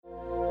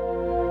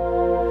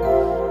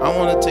I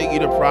want to take you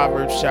to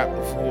Proverbs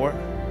chapter 4.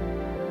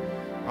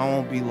 I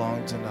won't be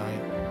long tonight.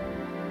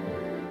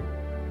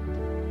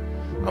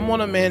 I'm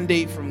on a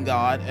mandate from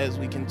God as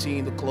we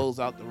continue to close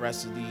out the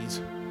rest of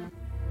these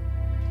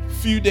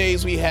few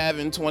days we have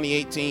in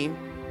 2018.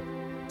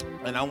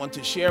 And I want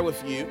to share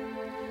with you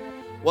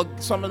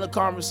what some of the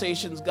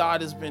conversations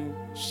God has been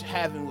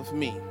having with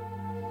me.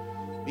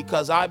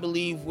 Because I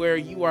believe where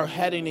you are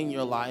heading in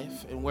your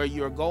life and where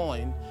you're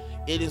going,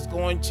 it is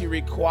going to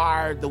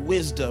require the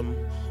wisdom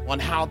on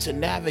how to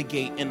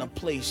navigate in a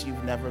place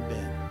you've never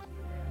been.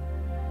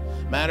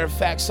 Matter of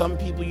fact, some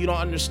people, you don't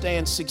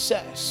understand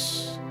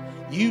success.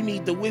 You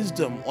need the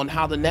wisdom on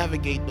how to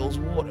navigate those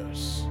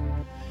waters.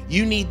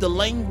 You need the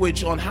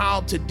language on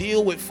how to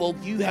deal with folk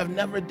you have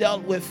never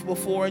dealt with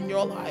before in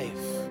your life.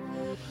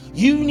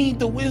 You need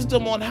the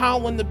wisdom on how,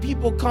 when the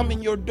people come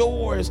in your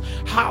doors,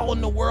 how in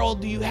the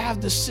world do you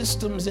have the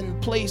systems in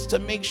place to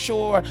make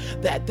sure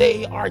that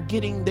they are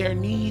getting their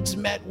needs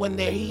met when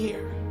they're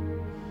here?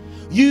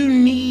 You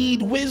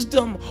need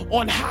wisdom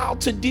on how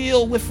to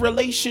deal with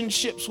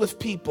relationships with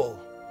people.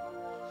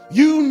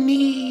 You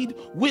need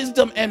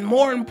wisdom, and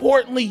more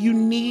importantly, you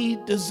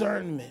need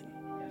discernment.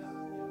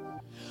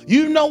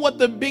 You know what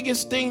the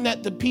biggest thing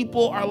that the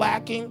people are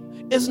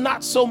lacking is?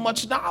 Not so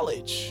much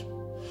knowledge.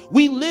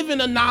 We live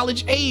in a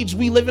knowledge age.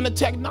 We live in a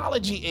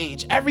technology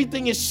age.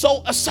 Everything is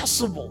so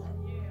accessible.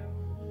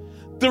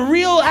 The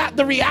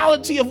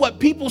reality of what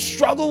people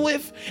struggle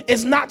with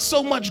is not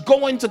so much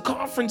going to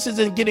conferences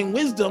and getting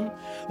wisdom.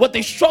 What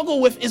they struggle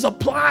with is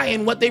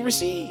applying what they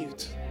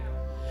received.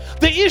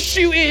 The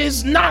issue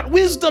is not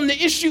wisdom.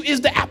 The issue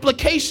is the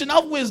application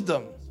of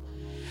wisdom.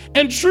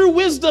 And true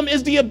wisdom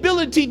is the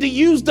ability to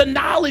use the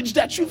knowledge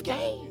that you've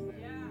gained.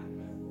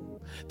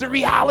 The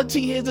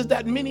reality is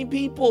that many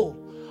people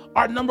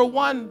are, number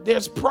one,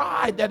 there's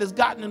pride that has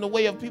gotten in the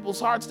way of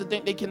people's hearts to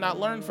think they cannot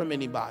learn from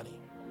anybody.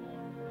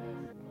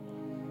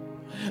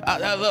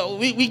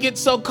 We get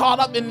so caught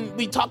up and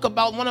we talk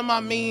about one of my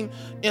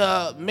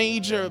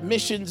major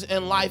missions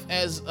in life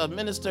as a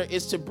minister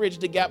is to bridge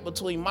the gap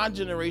between my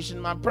generation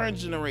and my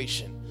parents'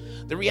 generation.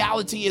 The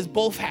reality is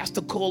both has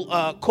to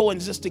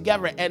coexist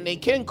together, and they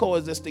can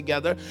coexist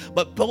together,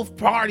 but both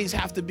parties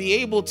have to be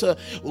able to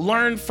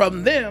learn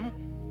from them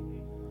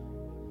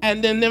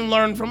and then them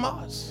learn from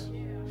us.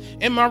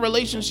 In my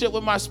relationship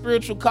with my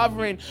spiritual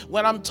covering,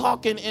 when I'm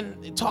talking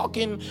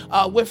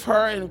with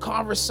her and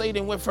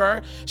conversating with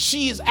her,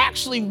 she is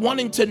actually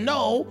wanting to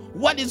know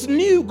what is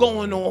new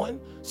going on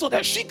so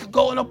that she could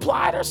go and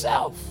apply it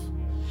herself.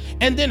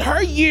 And then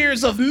her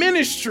years of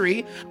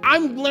ministry,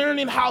 I'm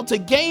learning how to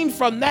gain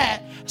from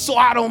that so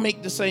I don't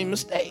make the same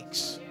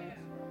mistakes.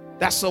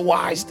 That's a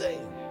wise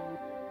thing.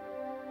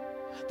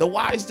 The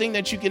wise thing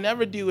that you can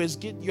never do is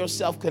get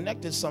yourself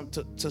connected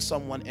to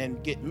someone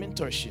and get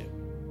mentorship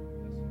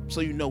so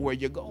you know where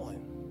you're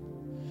going.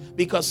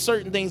 Because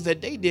certain things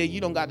that they did,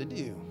 you don't got to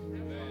do.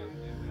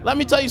 Let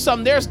me tell you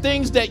something. There's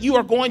things that you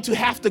are going to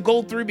have to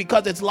go through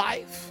because it's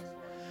life.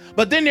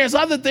 But then there's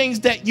other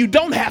things that you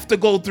don't have to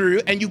go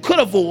through and you could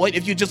avoid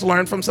if you just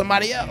learn from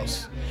somebody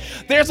else.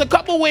 There's a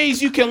couple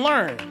ways you can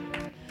learn.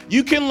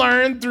 You can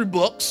learn through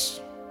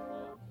books,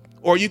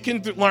 or you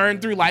can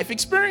learn through life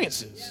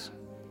experiences.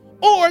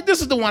 Or this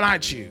is the one I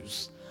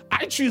choose.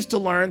 I choose to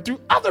learn through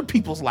other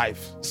people's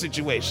life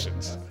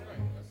situations.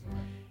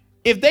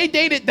 If they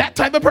dated that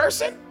type of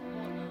person,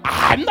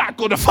 I'm not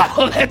going to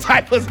follow that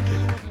type of...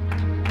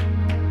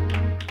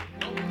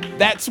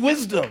 That's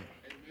wisdom.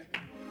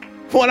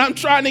 What I'm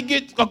trying to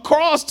get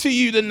across to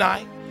you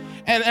tonight,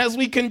 and as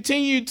we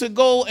continue to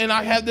go and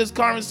I have this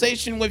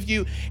conversation with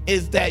you,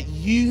 is that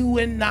you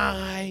and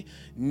I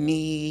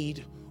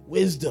need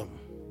wisdom.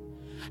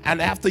 And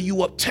after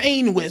you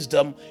obtain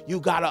wisdom, you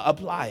got to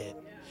apply it.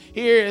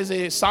 Here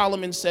is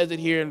Solomon says it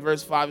here in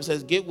verse 5. It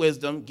says, get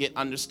wisdom, get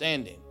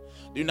understanding.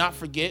 Do not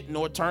forget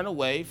nor turn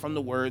away from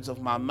the words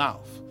of my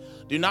mouth.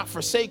 Do not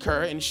forsake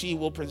her, and she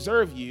will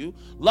preserve you.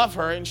 Love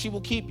her, and she will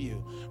keep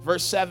you.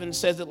 Verse 7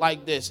 says it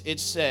like this. It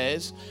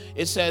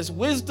says,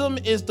 wisdom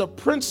is the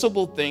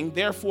principal thing.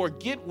 Therefore,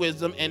 get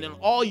wisdom, and in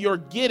all your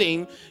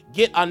getting,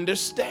 get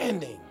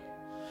understanding.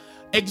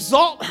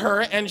 Exalt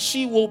her, and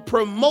she will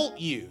promote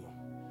you.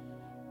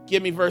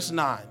 Give me verse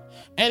 9.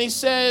 And he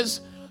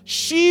says,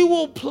 she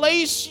will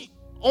place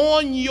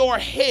on your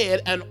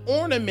head an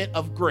ornament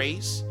of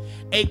grace,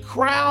 a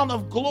crown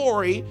of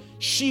glory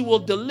she will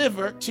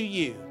deliver to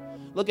you.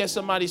 Look at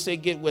somebody, say,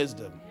 get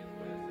wisdom.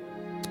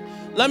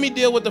 Let me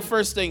deal with the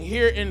first thing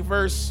here in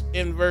verse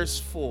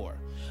 4.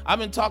 I've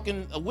been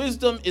talking,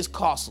 wisdom is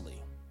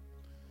costly.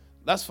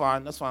 That's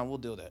fine. We'll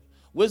deal with that.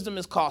 Wisdom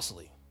is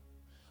costly.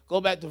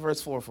 Go back to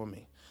verse 4 for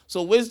me.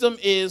 So wisdom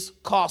is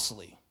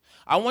costly.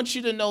 I want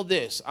you to know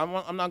this. I'm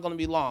not going to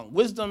be long.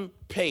 Wisdom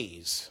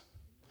pays.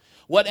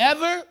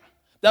 Whatever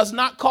does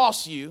not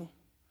cost you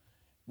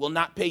will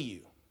not pay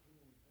you.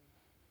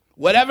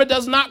 Whatever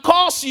does not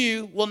cost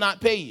you will not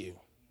pay you.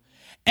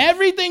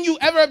 Everything you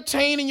ever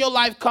obtain in your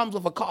life comes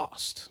with a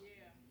cost.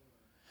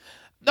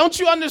 Don't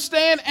you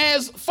understand?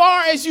 As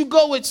far as you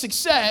go with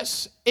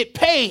success, it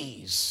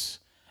pays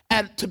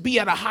to be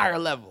at a higher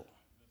level.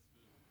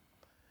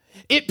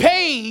 It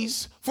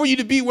pays for you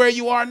to be where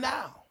you are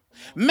now.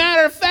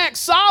 Matter of fact,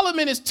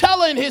 Solomon is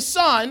telling his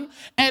son,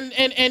 and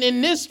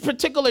in this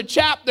particular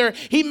chapter,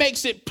 he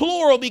makes it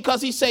plural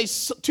because he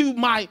says to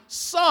my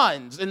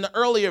sons in the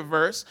earlier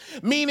verse,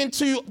 meaning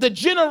to the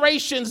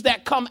generations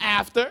that come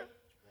after.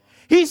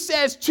 He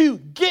says to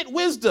get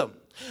wisdom.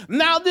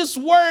 Now, this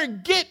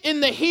word get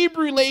in the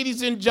Hebrew,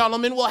 ladies and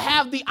gentlemen, will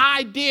have the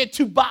idea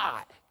to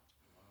buy.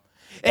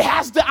 It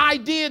has the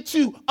idea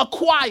to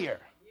acquire.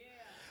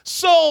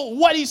 So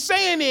what he's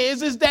saying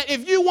is that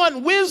if you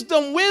want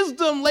wisdom,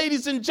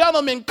 ladies and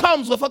gentlemen,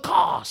 comes with a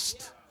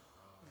cost.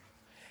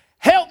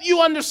 Help you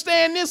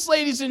understand this,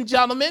 ladies and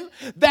gentlemen,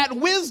 that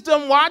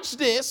wisdom, watch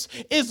this,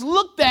 is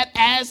looked at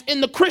as, in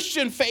the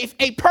Christian faith,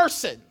 a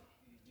person.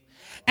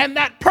 And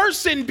that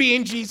person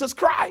being Jesus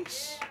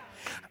Christ.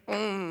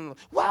 Well,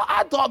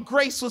 I thought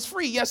grace was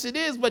free. Yes, it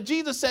is. But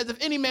Jesus says, if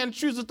any man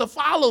chooses to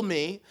follow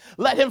me,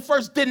 let him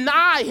first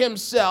deny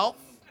himself.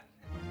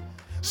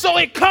 So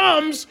it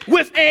comes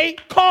with a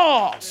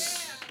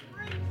cost.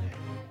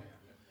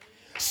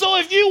 So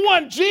if you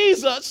want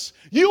Jesus,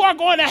 you are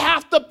going to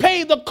have to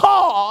pay the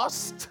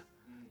cost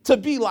to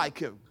be like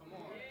him.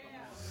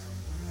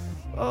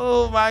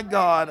 Oh my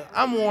God,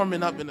 I'm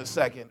warming up in a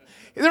second.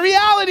 The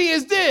reality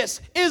is this,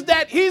 is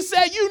that he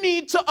said you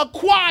need to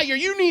acquire,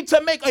 you need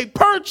to make a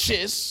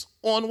purchase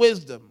on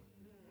wisdom.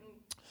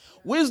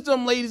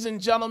 Wisdom, ladies and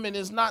gentlemen,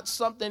 is not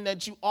something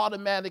that you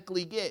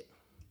automatically get.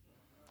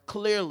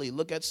 Clearly,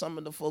 look at some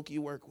of the folk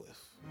you work with.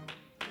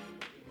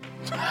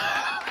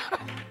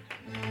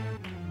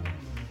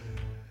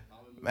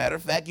 Matter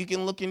of fact, you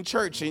can look in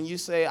church and you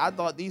say, I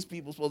thought these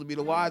people were supposed to be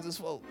the wisest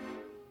folk.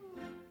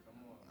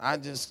 I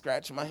just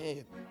scratch my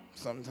head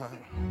sometimes.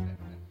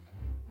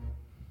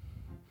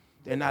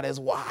 They're not as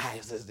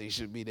wise as they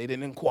should be. They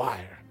didn't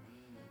inquire.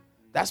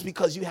 That's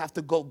because you have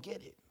to go get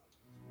it.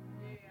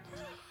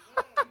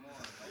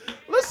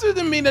 Listen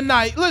to me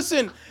tonight.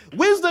 Listen,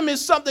 wisdom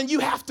is something you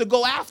have to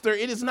go after.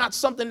 It is not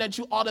something that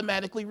you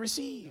automatically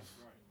receive.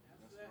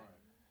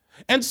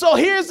 And so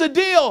here's the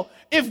deal.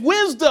 If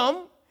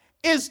wisdom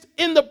is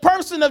in the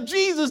person of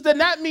Jesus, then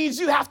that means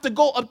you have to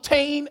go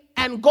obtain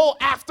and go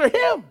after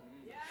him.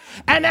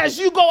 And as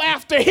you go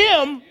after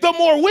him, the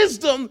more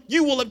wisdom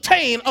you will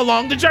obtain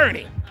along the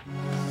journey.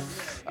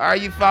 Are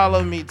you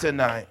following me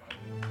tonight?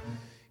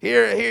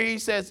 Here he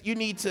says you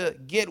need to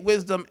get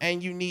wisdom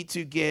and you need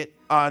to get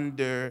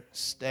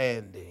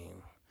understanding.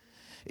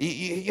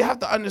 You have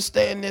to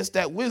understand this,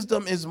 that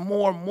wisdom is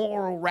more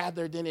moral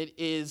rather than it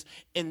is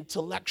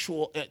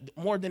intellectual,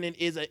 more than it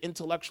is an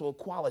intellectual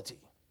quality.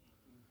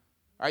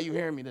 Are you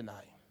hearing me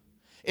tonight?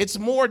 It's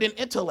more than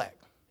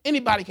intellect.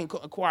 Anybody can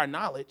acquire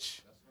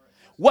knowledge.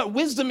 What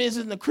wisdom is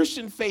in the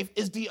Christian faith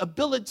is the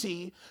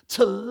ability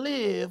to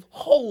live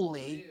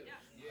holy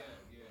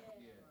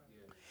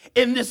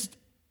in this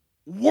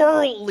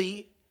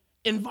worldly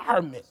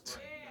environment.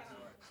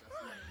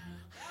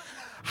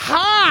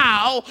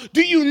 How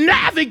do you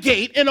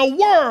navigate in a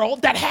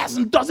world that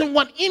doesn't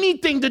want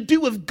anything to do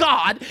with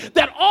God,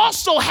 that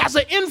also has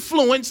an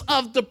influence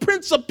of the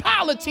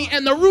principality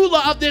and the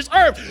ruler of this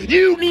earth?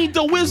 You need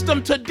the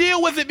wisdom to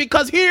deal with it,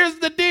 because here's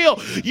the deal.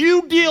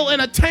 You deal in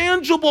a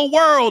tangible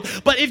world,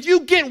 but if you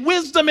get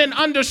wisdom and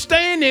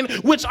understanding,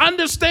 which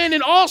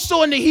understanding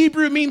also in the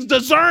Hebrew means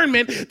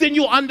discernment, then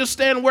you'll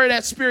understand where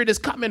that spirit is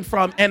coming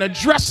from and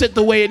address it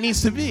the way it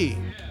needs to be.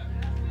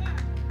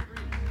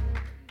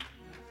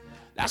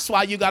 That's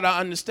why you got to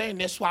understand.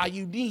 That's why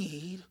you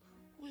need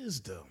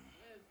wisdom.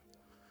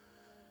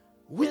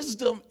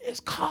 Wisdom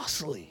is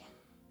costly.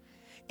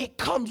 It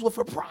comes with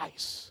a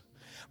price.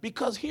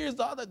 Because here's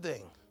the other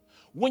thing.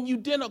 When you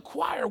didn't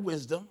acquire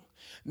wisdom,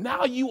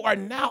 now you are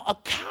now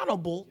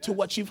accountable to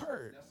what you've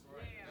heard.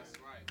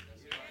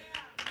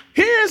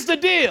 Here's the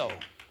deal.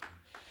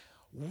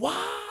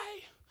 Why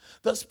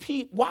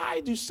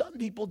do some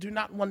people do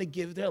not want to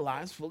give their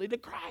lives fully to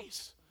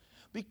Christ?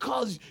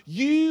 Because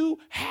you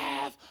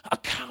have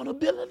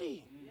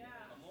accountability.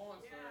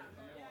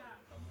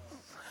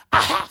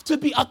 I have to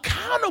be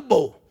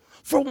accountable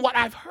for what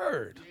I've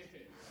heard.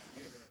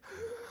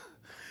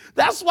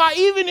 That's why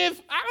even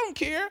if I don't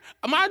care,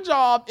 my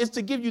job is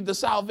to give you the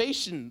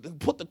salvation, to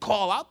put the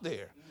call out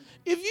there.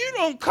 If you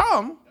don't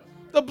come,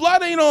 the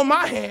blood ain't on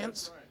my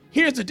hands.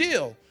 Here's the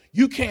deal.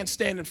 You can't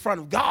stand in front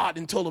of God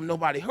and tell him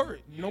nobody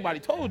heard, nobody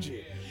told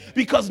you.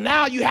 Because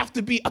now you have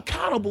to be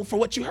accountable for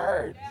what you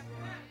heard.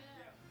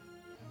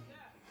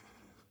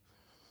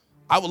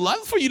 I would love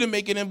for you to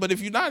make it in, but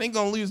if you're not, ain't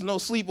going to lose no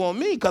sleep on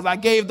me because I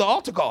gave the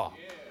altar call.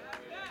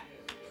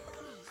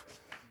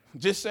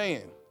 Just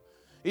saying.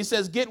 He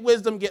says, get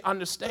wisdom, get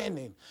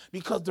understanding.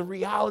 Because the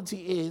reality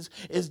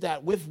is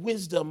that with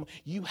wisdom,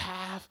 you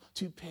have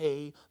to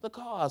pay the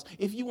cost.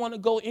 If you want to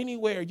go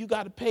anywhere, you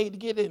got to pay to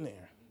get in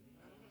there.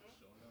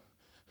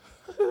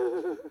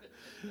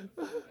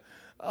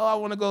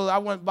 Oh, I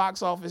want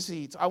box office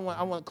seats. I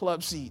want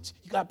club seats.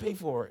 You got to pay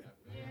for it.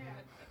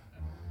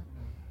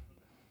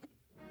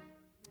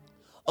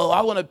 Oh,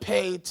 I want to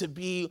pay to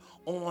be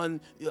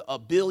on a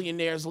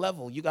billionaire's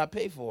level. You got to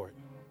pay for it.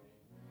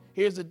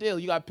 Here's the deal.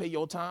 You got to pay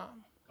your time.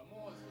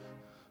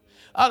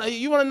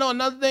 You want to know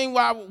another thing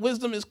why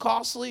wisdom is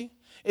costly?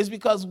 Is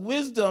because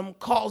wisdom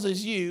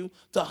causes you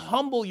to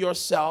humble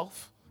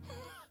yourself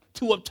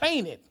to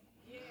obtain it.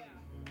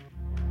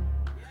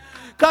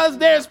 Because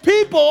there's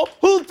people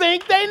who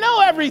think they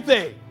know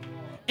everything,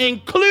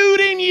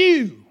 including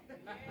you.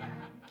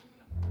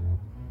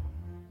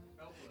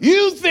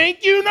 You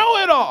think you know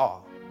it all.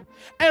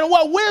 And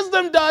what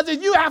wisdom does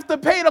is you have to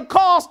pay the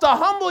cost to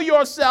humble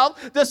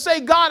yourself to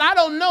say, God, I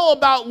don't know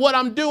about what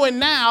I'm doing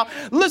now.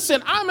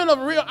 Listen, I'm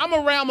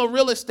around a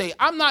real estate.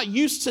 I'm not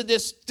used to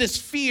this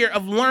fear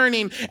of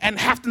learning and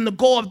having to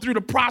go through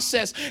the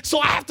process.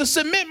 So I have to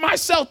submit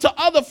myself to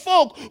other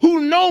folk who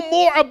know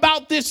more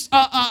about this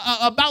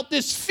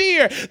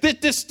fear,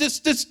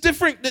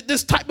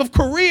 this type of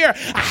career.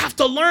 I have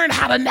to learn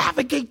how to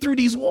navigate through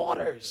these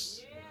waters.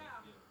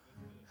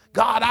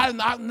 God,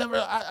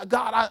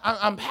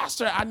 I'm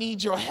pastor. I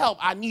need your help.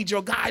 I need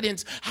your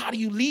guidance. How do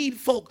you lead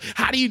folk?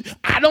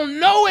 I don't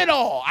know it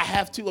all. I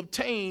have to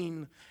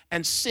obtain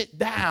and sit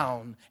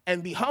down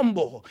and be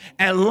humble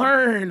and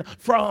learn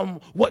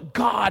from what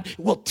God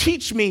will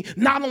teach me,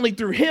 not only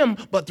through him,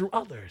 but through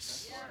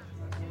others.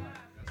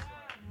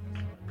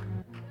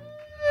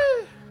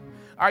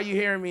 Are you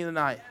hearing me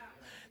tonight?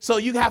 So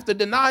you have to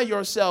deny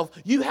yourself.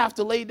 You have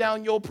to lay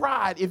down your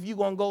pride if you're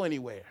going to go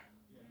anywhere.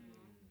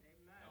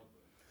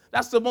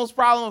 That's the most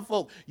problem with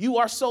folk. You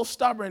are so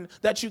stubborn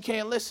that you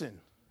can't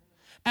listen.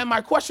 And my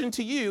question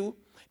to you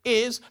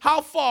is,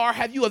 how far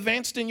have you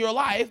advanced in your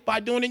life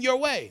by doing it your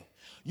way?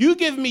 You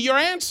give me your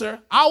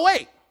answer, I'll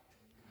wait.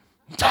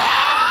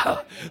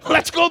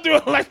 Let's go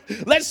through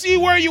it. Let's see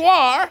where you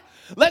are.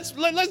 Let's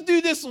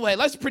do this way.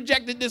 Let's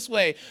project it this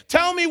way.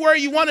 Tell me where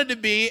you wanted to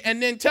be,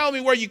 and then tell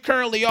me where you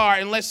currently are,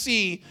 and let's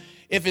see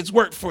if it's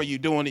worked for you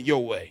doing it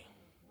your way.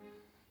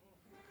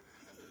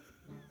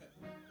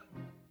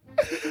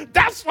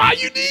 That's why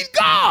you need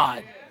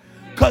God,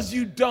 because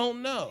you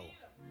don't know.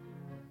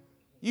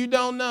 You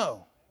don't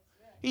know.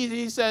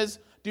 He says,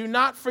 do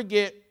not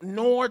forget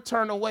nor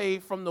turn away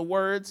from the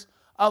words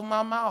of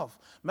my mouth.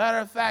 Matter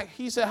of fact,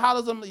 he said,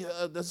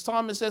 the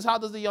psalmist says, how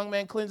does the young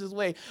man cleanse his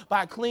way?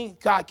 By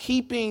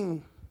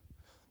keeping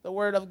the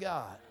word of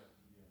God.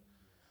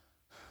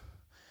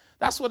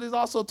 That's what he's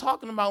also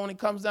talking about when it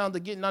comes down to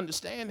getting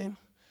understanding.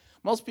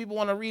 Most people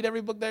want to read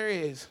every book there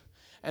is.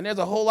 And there's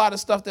a whole lot of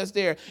stuff that's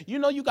there. You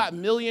know, you got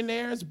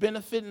millionaires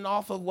benefiting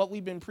off of what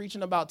we've been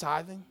preaching about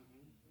tithing.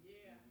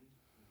 Yeah.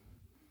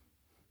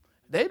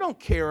 They don't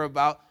care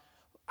about.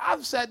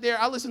 I've sat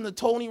there. I listened to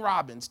Tony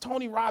Robbins.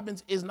 Tony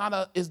Robbins is not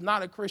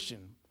a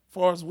Christian,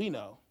 far as we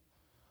know.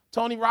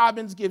 Tony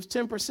Robbins gives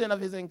 10% of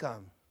his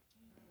income,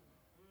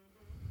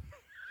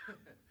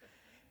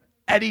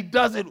 and he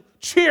does it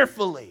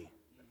cheerfully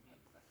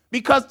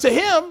because to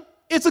him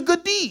it's a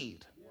good deed.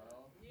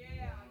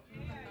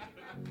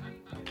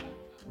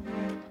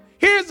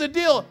 Here's the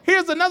deal.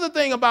 Here's another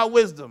thing about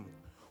wisdom.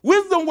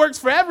 Wisdom works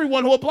for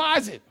everyone who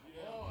applies it.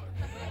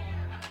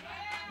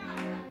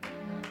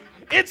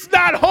 It's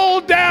not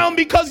hold down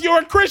because you're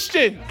a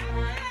Christian.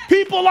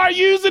 People are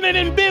using it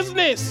in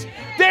business.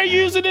 They're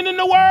using it in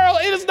the world.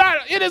 It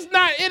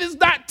is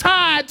not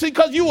tied to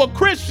because you're a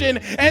Christian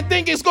and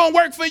think it's going to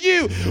work for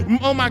you.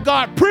 Oh my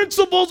God.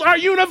 Principles are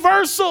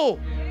universal.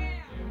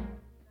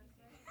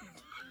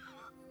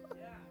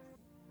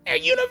 They're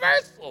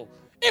universal.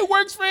 It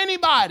works for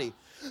anybody.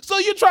 So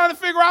you're trying to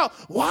figure out,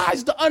 why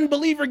is the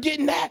unbeliever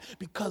getting that?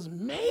 Because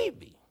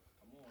maybe,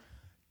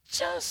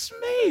 just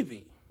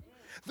maybe,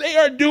 they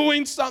are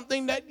doing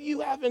something that you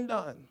haven't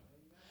done.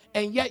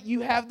 And yet you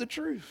have the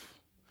truth.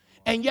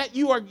 And yet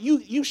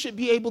you should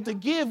be able to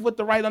give with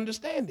the right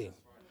understanding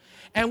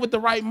and with the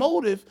right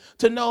motive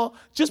to know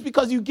just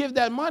because you give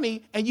that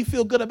money and you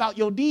feel good about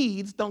your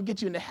deeds don't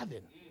get you into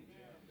heaven.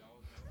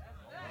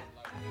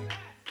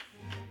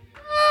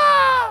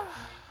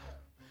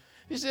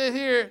 He said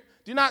here,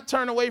 do not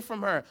turn away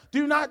from her.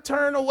 Do not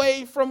turn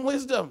away from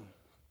wisdom.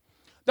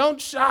 Don't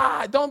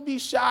be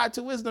shy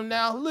to wisdom.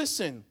 Now,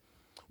 listen,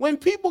 when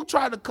people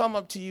try to come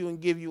up to you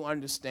and give you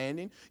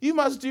understanding, you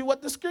must do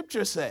what the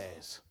scripture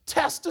says.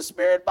 Test the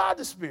spirit by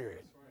the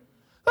spirit.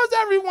 Because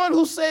everyone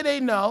who say they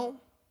know,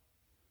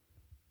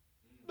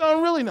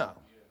 don't really know.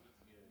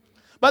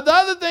 But the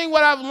other thing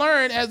what I've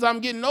learned as I'm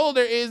getting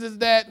older is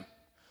that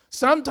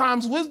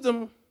sometimes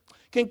wisdom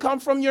can come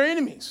from your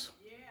enemies.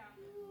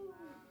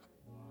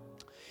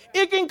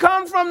 It can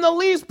come from the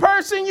least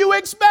person you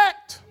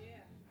expect.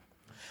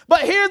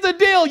 But here's the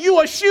deal. You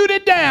will shoot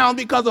it down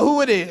because of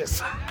who it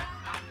is.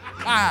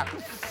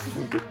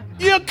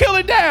 You'll kill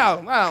it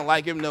down. I don't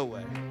like him no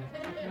way.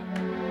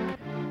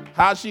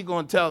 How he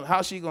gonna tell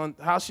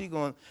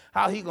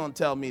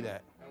me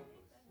that?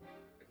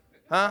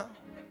 Huh?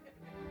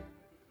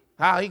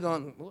 What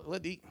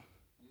he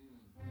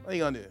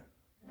gonna do?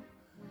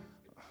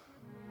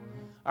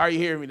 Are you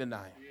hearing me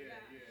tonight?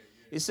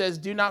 It says,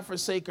 do not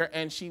forsake her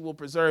and she will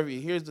preserve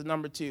you. Here's the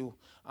number 2.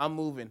 I'm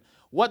moving.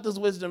 What does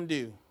wisdom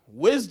do?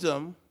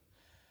 Wisdom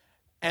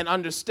and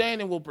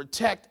understanding will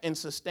protect and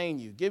sustain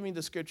you. Give me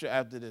the scripture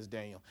after this,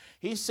 Daniel.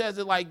 He says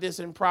it like this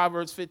in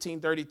Proverbs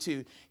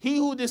 15:32. He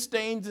who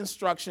disdains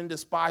instruction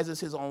despises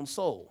his own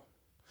soul,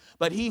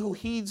 but he who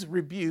heeds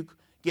rebuke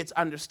gets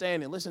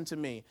understanding. Listen to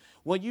me.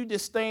 When you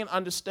disdain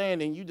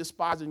understanding, you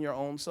despise in your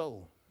own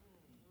soul.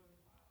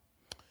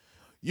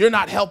 You're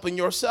not helping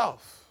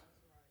yourself.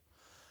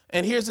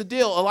 And here's the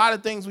deal. A lot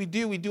of things we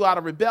do out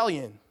of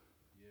rebellion.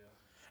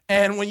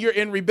 And when you're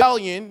in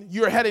rebellion,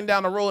 you're heading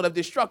down a road of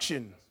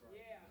destruction,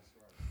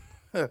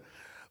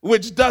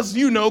 which does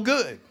you no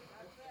good.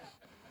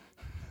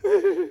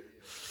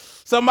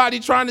 Somebody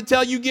trying to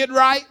tell you get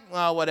right?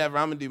 Well, whatever,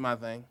 I'm going to do my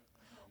thing.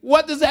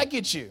 What does that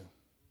get you?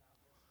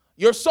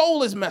 Your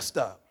soul is messed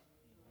up.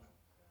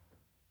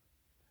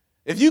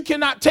 If you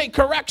cannot take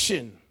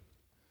correction,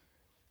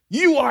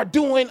 you are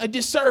doing a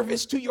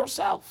disservice to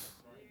yourself.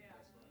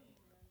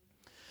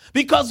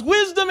 Because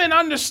wisdom and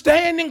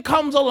understanding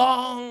comes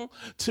along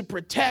to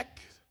protect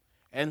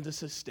and to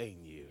sustain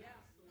you.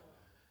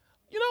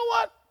 You know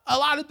what? A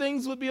lot of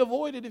things would be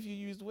avoided if you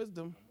used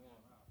wisdom.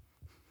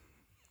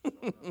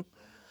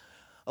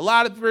 A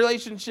lot of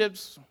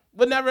relationships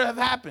would never have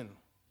happened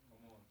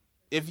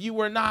if you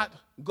were not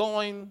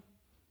going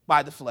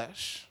by the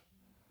flesh.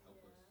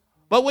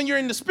 But when you're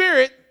in the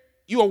spirit,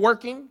 you are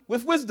working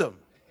with wisdom.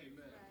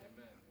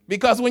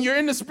 Because when you're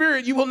in the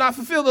spirit, you will not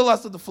fulfill the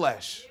lust of the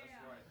flesh.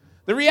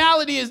 The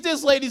reality is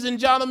this, ladies and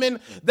gentlemen,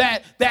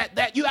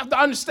 that you have to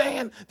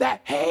understand that,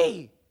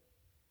 hey,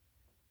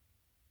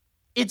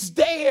 it's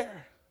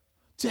there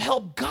to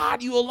help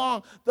guide you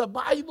along. The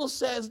Bible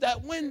says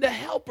that when the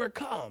helper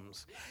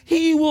comes,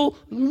 he will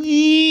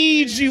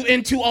lead you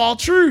into all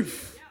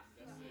truth.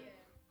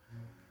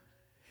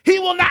 He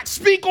will not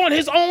speak on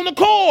his own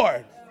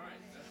accord.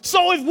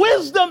 So if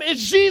wisdom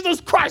is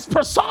Jesus Christ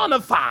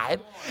personified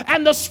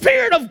and the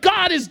Spirit of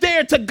God is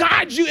there to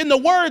guide you in the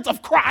words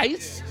of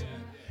Christ,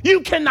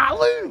 you cannot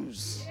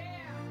lose.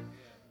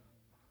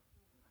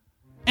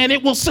 And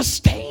it will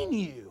sustain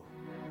you.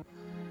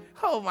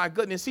 Oh my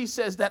goodness, he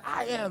says that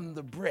I am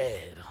the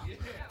bread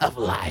of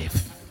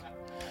life.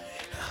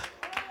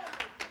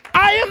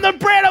 I am the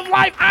bread of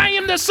life. I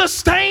am the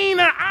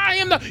sustainer.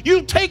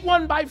 You take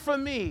one bite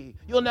from me,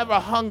 you'll never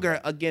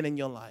hunger again in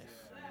your life.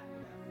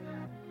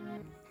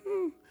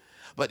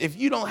 But if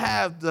you don't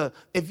have the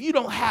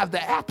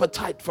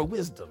appetite for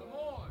wisdom,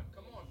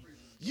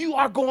 you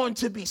are going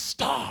to be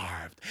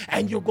starved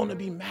and you're going to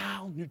be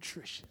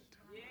malnutritioned.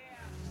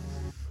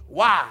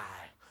 Why?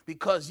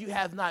 Because you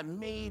have not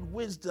made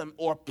wisdom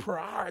or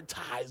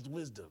prioritized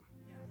wisdom.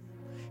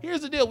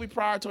 Here's the deal. We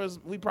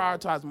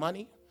prioritize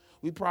money.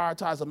 We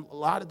prioritize a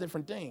lot of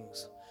different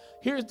things.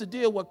 Here's the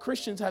deal. What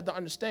Christians have to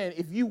understand,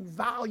 if you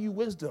value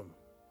wisdom,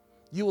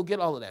 you will get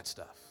all of that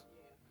stuff.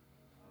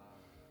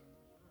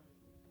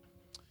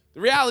 The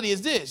reality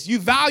is this. You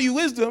value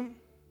wisdom.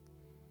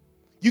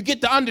 You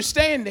get the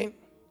understanding.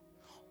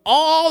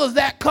 All of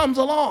that comes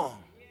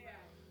along.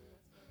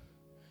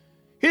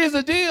 Here's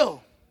the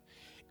deal.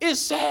 It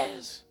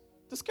says,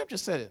 the scripture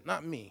said it,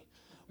 not me.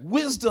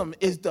 Wisdom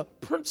is the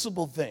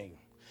principal thing.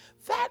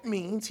 That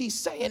means he's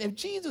saying if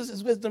Jesus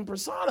is wisdom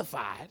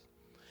personified,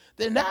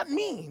 then that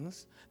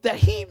means that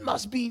he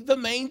must be the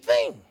main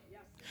thing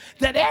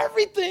that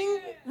everything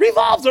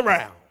revolves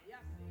around.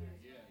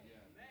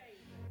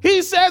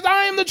 He says,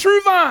 I am the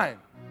true vine.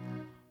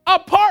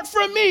 Apart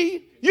from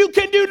me, you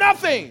can do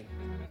nothing.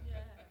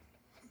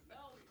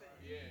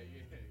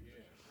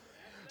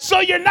 So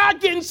you're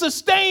not getting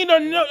sustained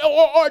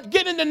or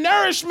getting the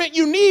nourishment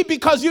you need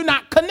because you're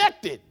not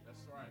connected.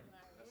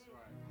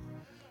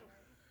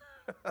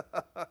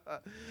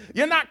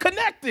 You're not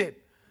connected.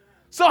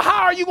 So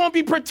how are you going to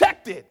be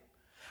protected?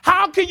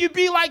 How can you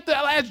be like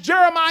as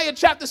Jeremiah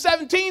chapter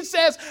 17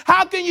 says,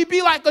 how can you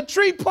be like a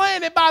tree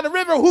planted by the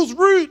river whose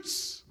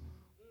roots?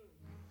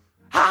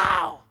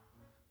 How?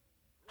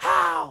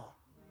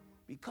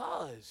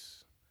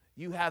 Because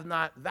you have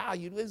not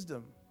valued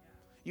wisdom.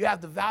 You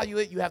have to value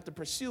it, you have to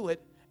pursue it,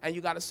 and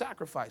you got to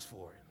sacrifice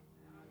for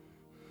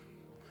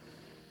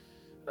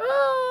it.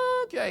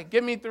 Okay,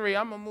 give me 3.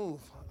 I'm going to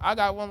move. I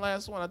got one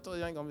last one. I told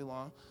you I ain't going to be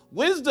long.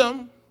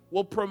 Wisdom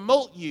will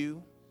promote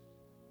you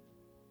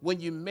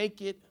when you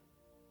make it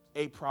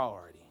a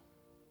priority.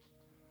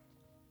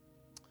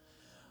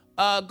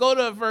 Go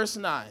to verse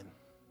 9.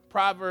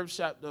 Proverbs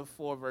chapter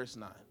 4, verse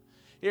 9.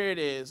 Here it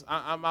is.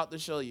 I'm about to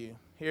show you.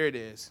 Here it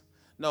is.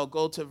 No,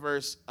 go to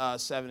verse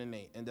 7 and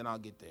 8, and then I'll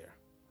get there.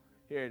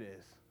 Here it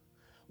is.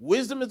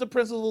 Wisdom is the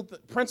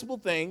principal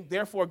thing.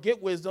 Therefore,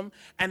 get wisdom.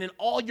 And in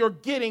all you're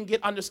getting,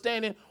 get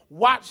understanding.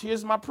 Watch,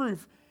 here's my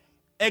proof.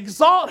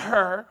 Exalt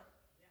her,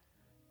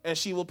 and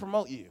she will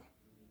promote you.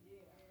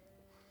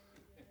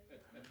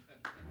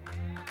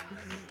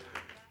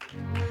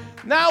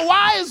 Now,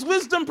 why is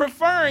wisdom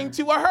preferring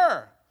to a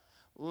her?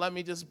 Let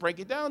me just break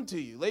it down to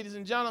you. Ladies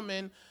and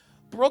gentlemen,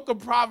 book of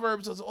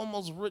Proverbs is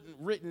almost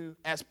written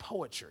as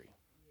poetry.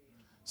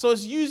 So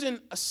it's using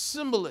a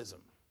symbolism.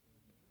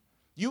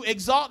 You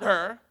exalt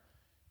her,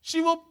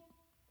 she will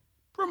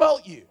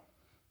promote you.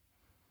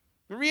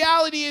 The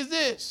reality is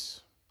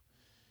this.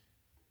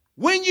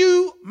 When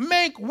you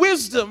make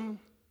wisdom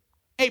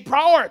a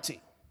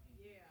priority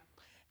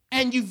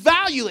and you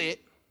value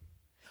it,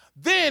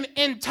 then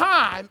in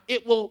time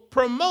it will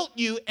promote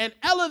you and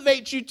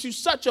elevate you to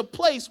such a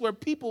place where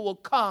people will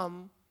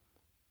come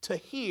to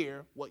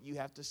hear what you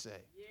have to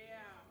say.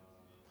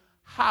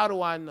 How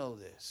do I know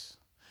this?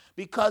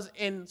 Because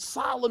in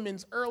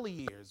Solomon's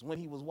early years, when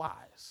he was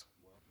wise,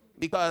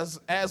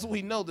 because as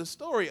we know the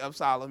story of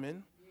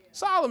Solomon,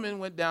 Solomon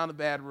went down a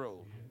bad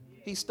road.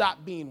 He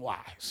stopped being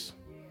wise.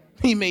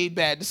 He made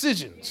bad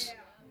decisions.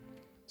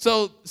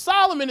 So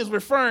Solomon is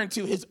referring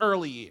to his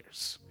early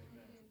years.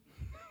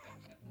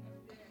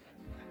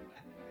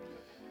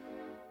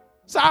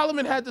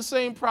 Solomon had the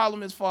same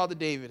problem his father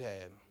David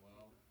had.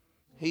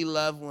 He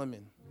loved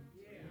women.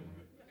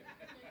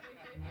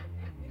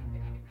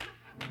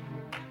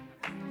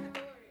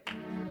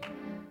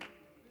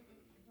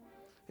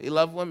 He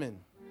loved women.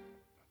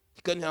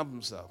 He couldn't help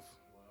himself.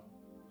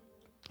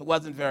 He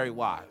wasn't very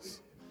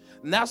wise.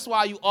 And that's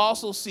why you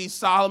also see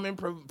Solomon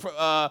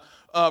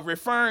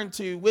referring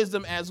to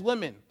wisdom as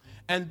women.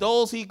 And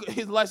those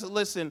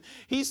listen,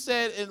 he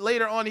said, and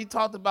later on he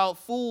talked about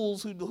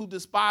fools who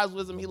despise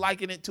wisdom. He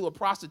likened it to a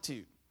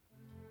prostitute.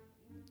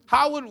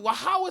 How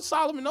would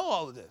Solomon know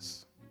all of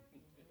this?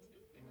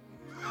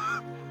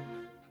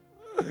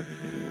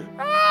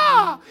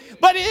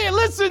 But here,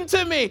 listen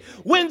to me.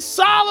 When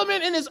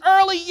Solomon in his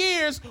early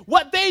years,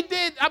 what they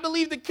did, I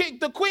believe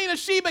the Queen of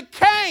Sheba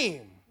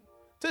came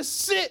to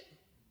sit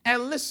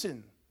and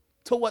listen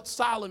to what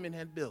Solomon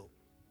had built.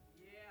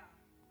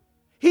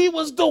 He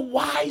was the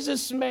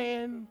wisest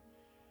man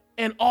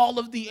in all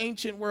of the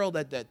ancient world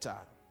at that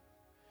time.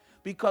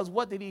 Because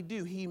what did he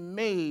do? He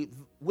made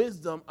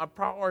wisdom a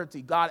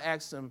priority. God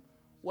asked him,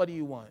 what do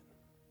you want?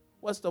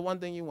 What's the one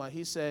thing you want?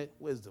 He said,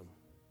 wisdom.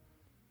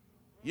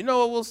 You know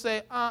what we'll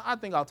say? I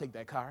think I'll take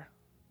that car.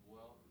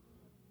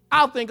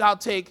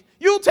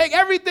 You'll take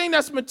everything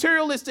that's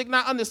materialistic,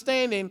 not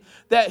understanding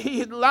that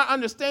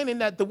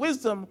the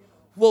wisdom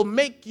will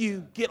make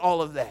you get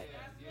all of that.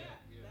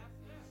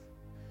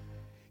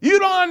 You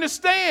don't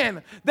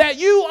understand that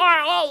you are,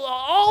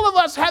 all of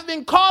us have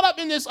been caught up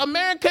in this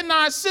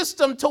Americanized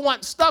system to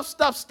want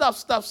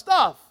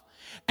stuff.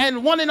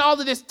 And wanting all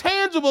of this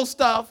tangible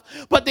stuff,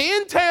 but the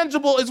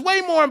intangible is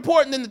way more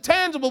important than the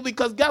tangible,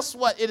 because guess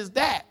what? It is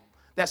that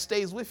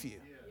stays with you.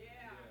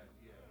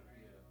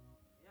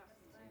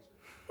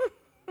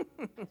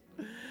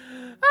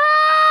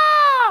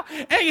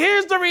 And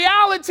here's the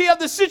reality of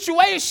the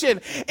situation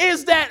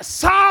is that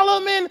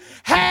Solomon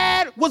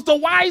was the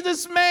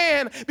wisest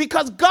man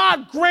because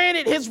God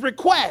granted his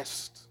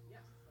request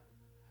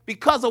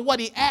because of what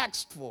he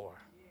asked for.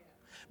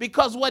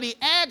 Because what he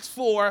asked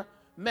for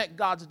met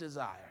God's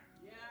desire.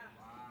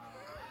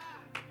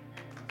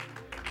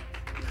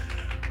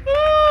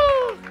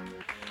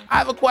 I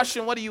have a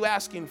question. What are you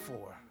asking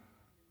for?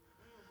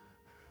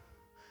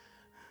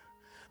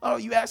 Oh,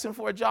 you asking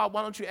for a job?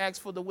 Why don't you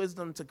ask for the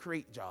wisdom to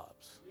create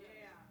jobs?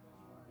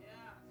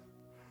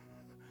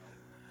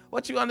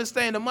 What you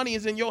understand, the money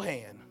is in your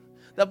hand.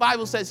 The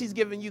Bible says he's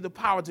giving you the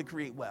power to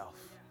create wealth.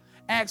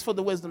 Ask for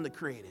the wisdom to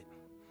create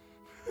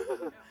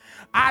it.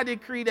 I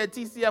decree that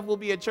TCF will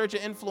be a church of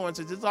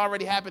influencers. It's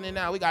already happening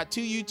now. We got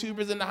 2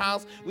 YouTubers in the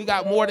house. We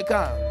got more to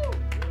come.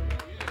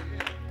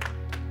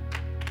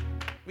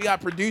 We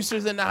got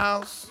producers in the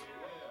house.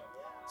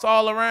 It's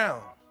all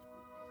around.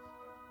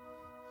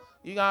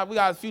 We got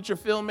a future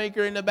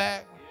filmmaker in the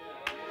back.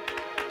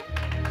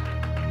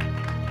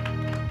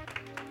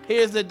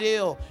 Here's the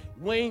deal.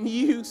 When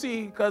you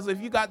see, because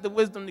if you got the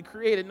wisdom to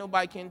create it,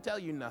 nobody can tell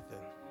you nothing.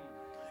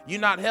 You're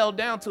not held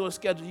down to a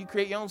schedule. You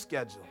create your own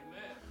schedule.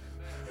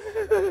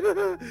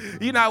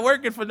 You're not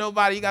working for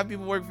nobody. You got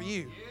people work for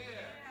you.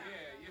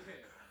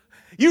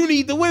 You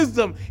need the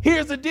wisdom.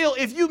 Here's the deal.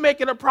 If you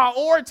make it a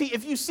priority,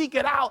 if you seek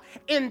it out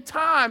in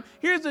time,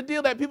 here's the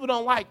deal that people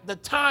don't like, the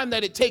time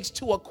that it takes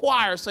to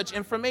acquire such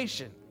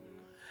information.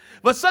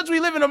 But since we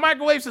live in a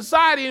microwave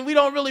society and we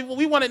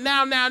want it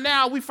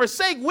now, we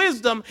forsake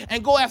wisdom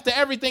and go after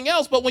everything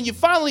else. But when you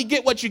finally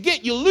get what you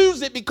get, you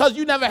lose it because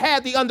you never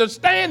had the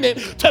understanding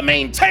to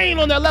maintain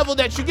on the level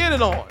that you get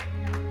it on.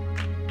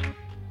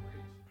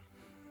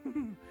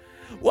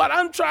 What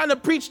I'm trying to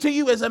preach to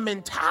you is a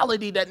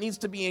mentality that needs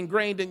to be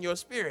ingrained in your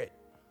spirit.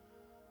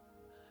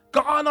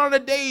 Gone are the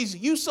days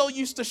you so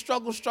used to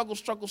struggle.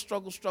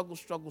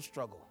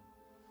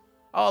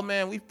 Oh,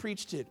 man, we've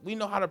preached it. We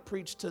know how to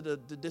preach to the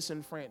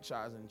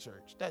disenfranchised in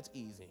church. That's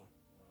easy.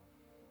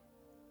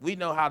 We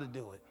know how to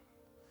do it.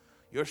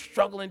 Your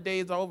struggling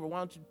days are over. Why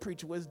don't you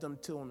preach wisdom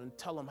to them and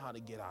tell them how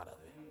to get out of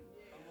it?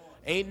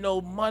 Ain't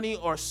no money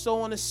or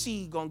sowing a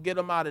seed going to get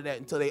them out of that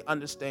until they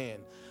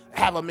understand.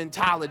 Have a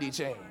mentality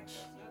change.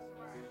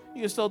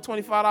 You can sow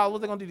 $25,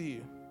 what's they going to do to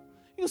you?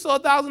 You can sow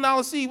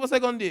 $1,000 seed, what's they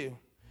going to do?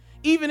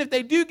 Even if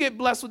they do get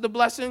blessed with the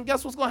blessing,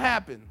 guess what's going to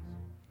happen?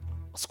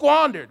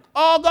 Squandered,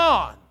 all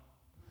gone.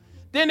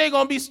 Then they're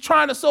going to be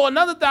trying to sow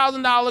another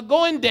 $1,000,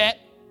 go in debt,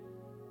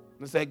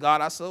 and say,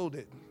 God, I sold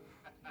it.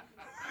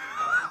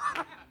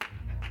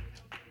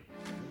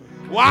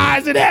 Why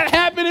is it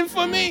happening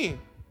for me?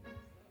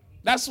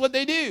 That's what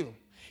they do.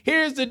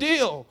 Here's the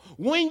deal.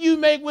 When you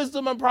make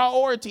wisdom a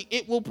priority,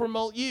 it will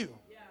promote you.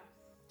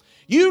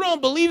 You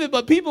don't believe it,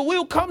 but people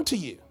will come to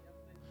you.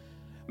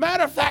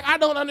 Matter of fact, I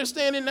don't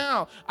understand it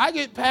now. I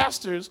get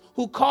pastors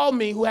who call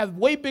me who have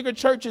way bigger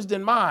churches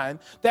than mine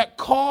that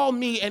call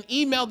me and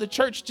email the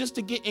church just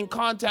to get in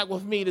contact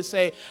with me to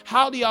say,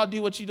 how do y'all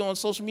do what you do on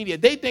social media?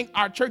 They think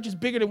our church is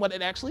bigger than what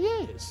it actually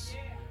is.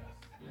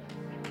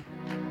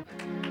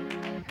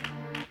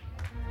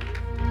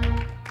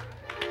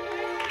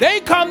 They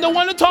come to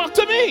want to talk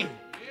to me.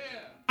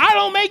 I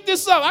don't make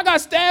this up. I got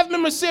staff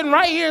members sitting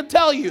right here to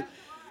tell you.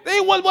 They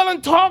would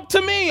want to talk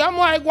to me. I'm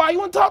like, why you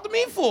want to talk to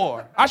me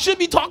for? I should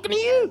be talking to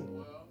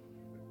you.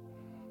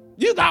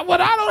 You got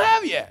what I don't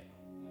have yet.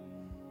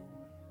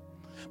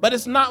 But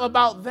it's not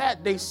about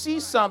that. They see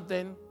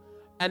something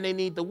and they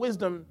need the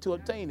wisdom to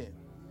obtain it.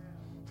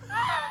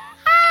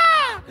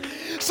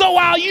 So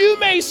while you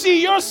may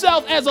see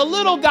yourself as a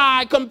little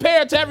guy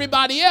compared to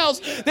everybody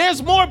else,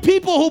 there's more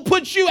people who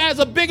put you as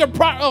a bigger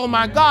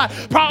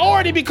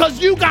priority because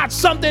you got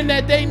something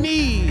that they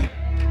need.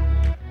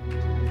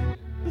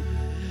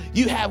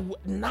 You have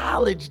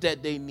knowledge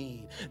that they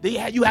need.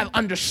 You have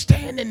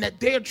understanding that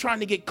they're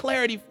trying to get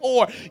clarity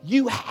for.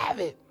 You have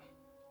it.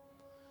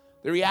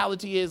 The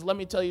reality is, let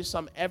me tell you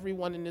something.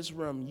 Everyone in this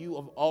room,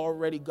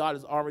 God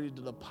has already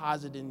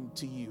deposited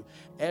into you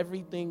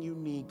everything you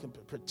need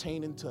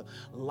pertaining to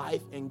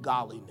life and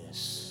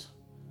godliness.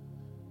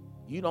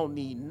 You don't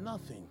need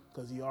nothing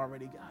because you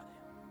already got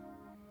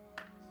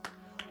it.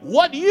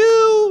 What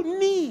you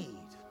need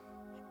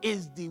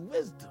is the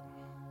wisdom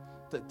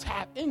to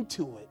tap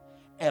into it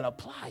and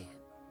apply it.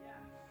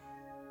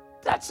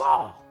 That's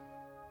all.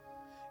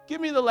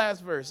 Give me the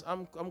last verse.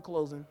 I'm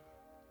closing.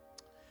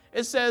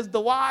 It says, the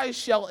wise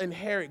shall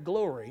inherit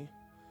glory,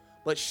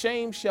 but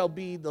shame shall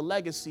be the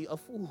legacy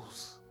of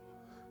fools.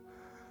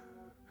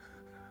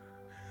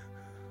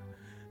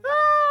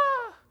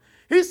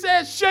 He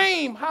says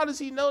shame. How does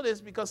he know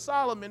this? Because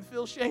Solomon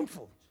feels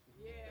shameful.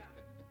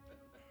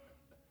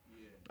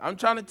 I'm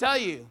trying to tell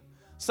you.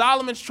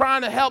 Solomon's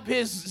trying to help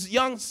his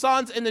young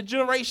sons and the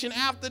generation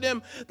after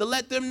them to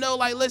let them know,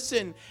 like,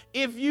 listen,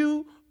 if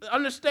you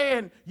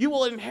understand, you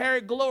will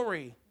inherit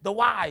glory. The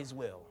wise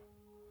will.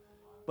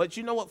 But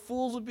you know what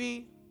fools will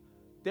be?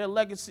 Their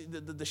legacy,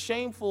 the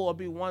shameful will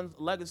be one's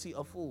legacy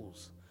of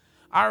fools.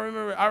 I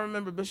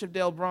remember Bishop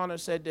Dale Bronner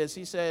said this.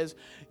 He says,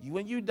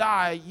 when you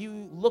die,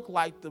 you look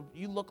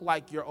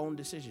like your own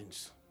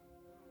decisions.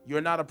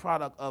 You're not a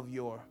product of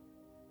your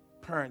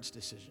parents'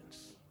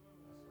 decisions.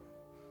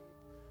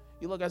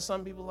 You look at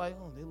some people like,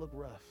 oh, they look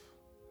rough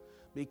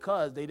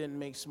because they didn't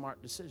make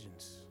smart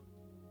decisions.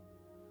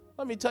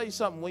 Let me tell you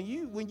something.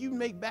 When you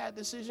make bad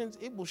decisions,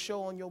 it will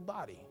show on your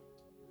body.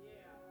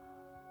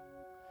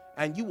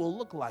 And you will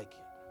look like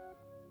it.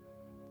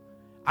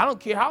 I don't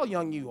care how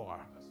young you are.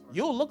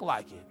 You'll look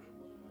like it.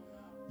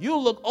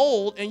 You'll look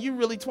old and you're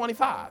really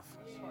 25.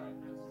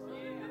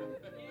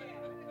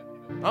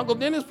 Uncle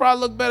Dennis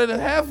probably look better than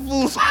half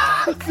fools.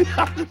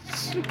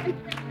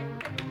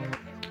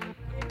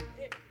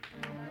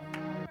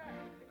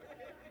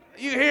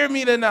 You hear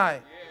me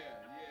tonight?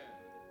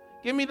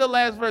 Give me the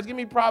last verse. Give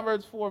me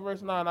Proverbs 4,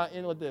 verse 9. I'll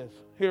end with this.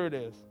 Here it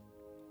is.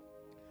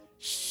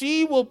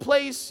 She will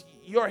place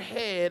your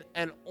head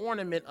an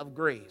ornament of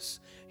grace.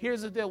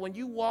 Here's the deal. When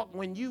you walk,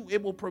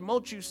 it will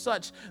promote you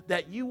such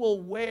that you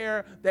will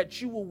wear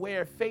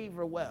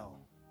favor well.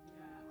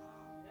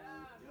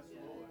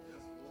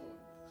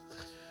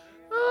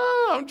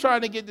 Oh, I'm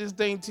trying to get this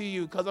thing to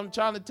you because I'm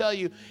trying to tell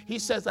you. He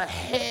says a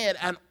head,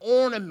 an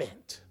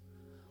ornament.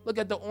 Look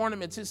at the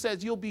ornaments. It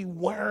says you'll be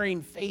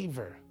wearing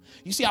favor.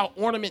 You see how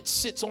ornament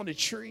sits on the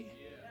tree?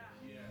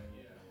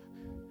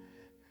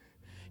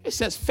 It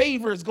says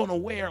favor is going to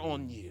wear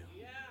on you.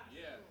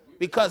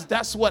 Because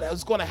that's what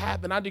is going to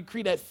happen. I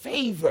decree that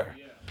favor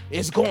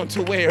is going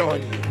to wear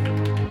on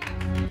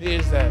you.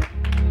 Here's that.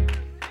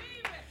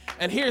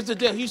 And here's the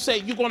deal. You say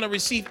you're going to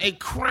receive a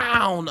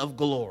crown of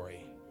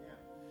glory.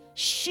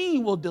 She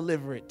will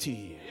deliver it to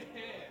you.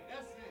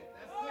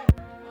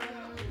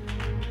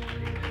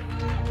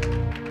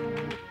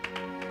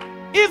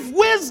 If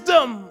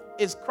wisdom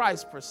is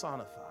Christ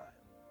personified,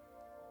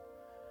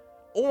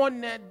 on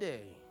that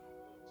day,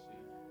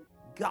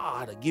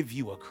 God will give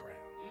you a crown.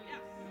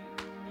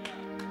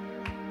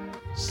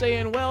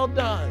 Saying, well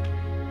done,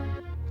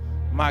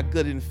 my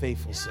good and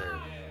faithful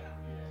servant.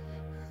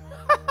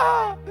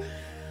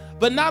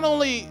 But not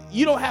only,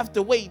 you don't have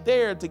to wait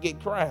there to get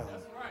crowned.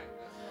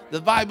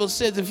 The Bible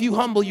says if you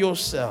humble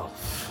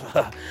yourself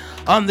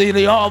under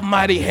the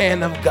almighty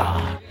hand of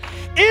God,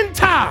 in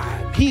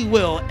time, he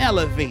will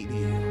elevate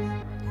you.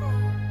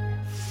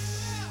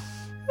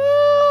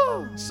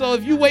 So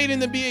if you're waiting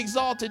to be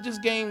exalted,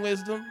 just gain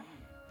wisdom.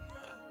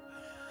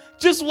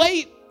 Just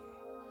wait.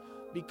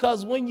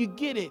 Because when you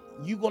get it,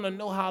 you're going to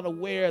know how to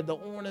wear the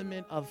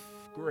ornament of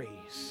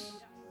grace.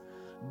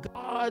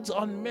 God's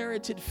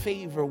unmerited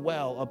favor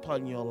well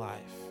upon your life.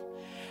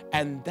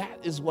 And that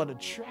is what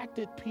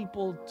attracted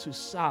people to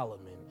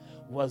Solomon,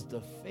 was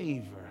the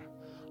favor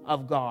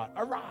of God.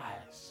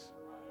 Arise,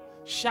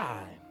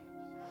 shine,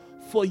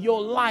 for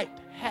your light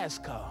has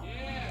come.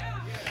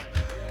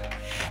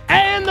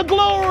 And the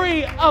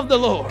glory of the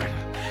Lord.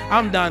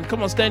 I'm done.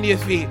 Come on, stand to your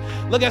feet.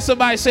 Look at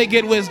somebody, say,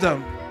 get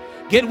wisdom.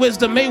 Get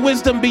wisdom. May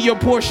wisdom be your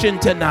portion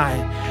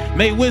tonight.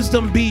 May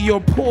wisdom be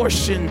your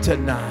portion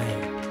tonight.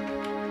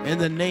 In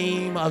the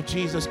name of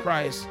Jesus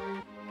Christ.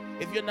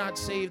 If you're not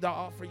saved, I'll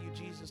offer you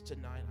Jesus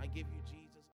tonight.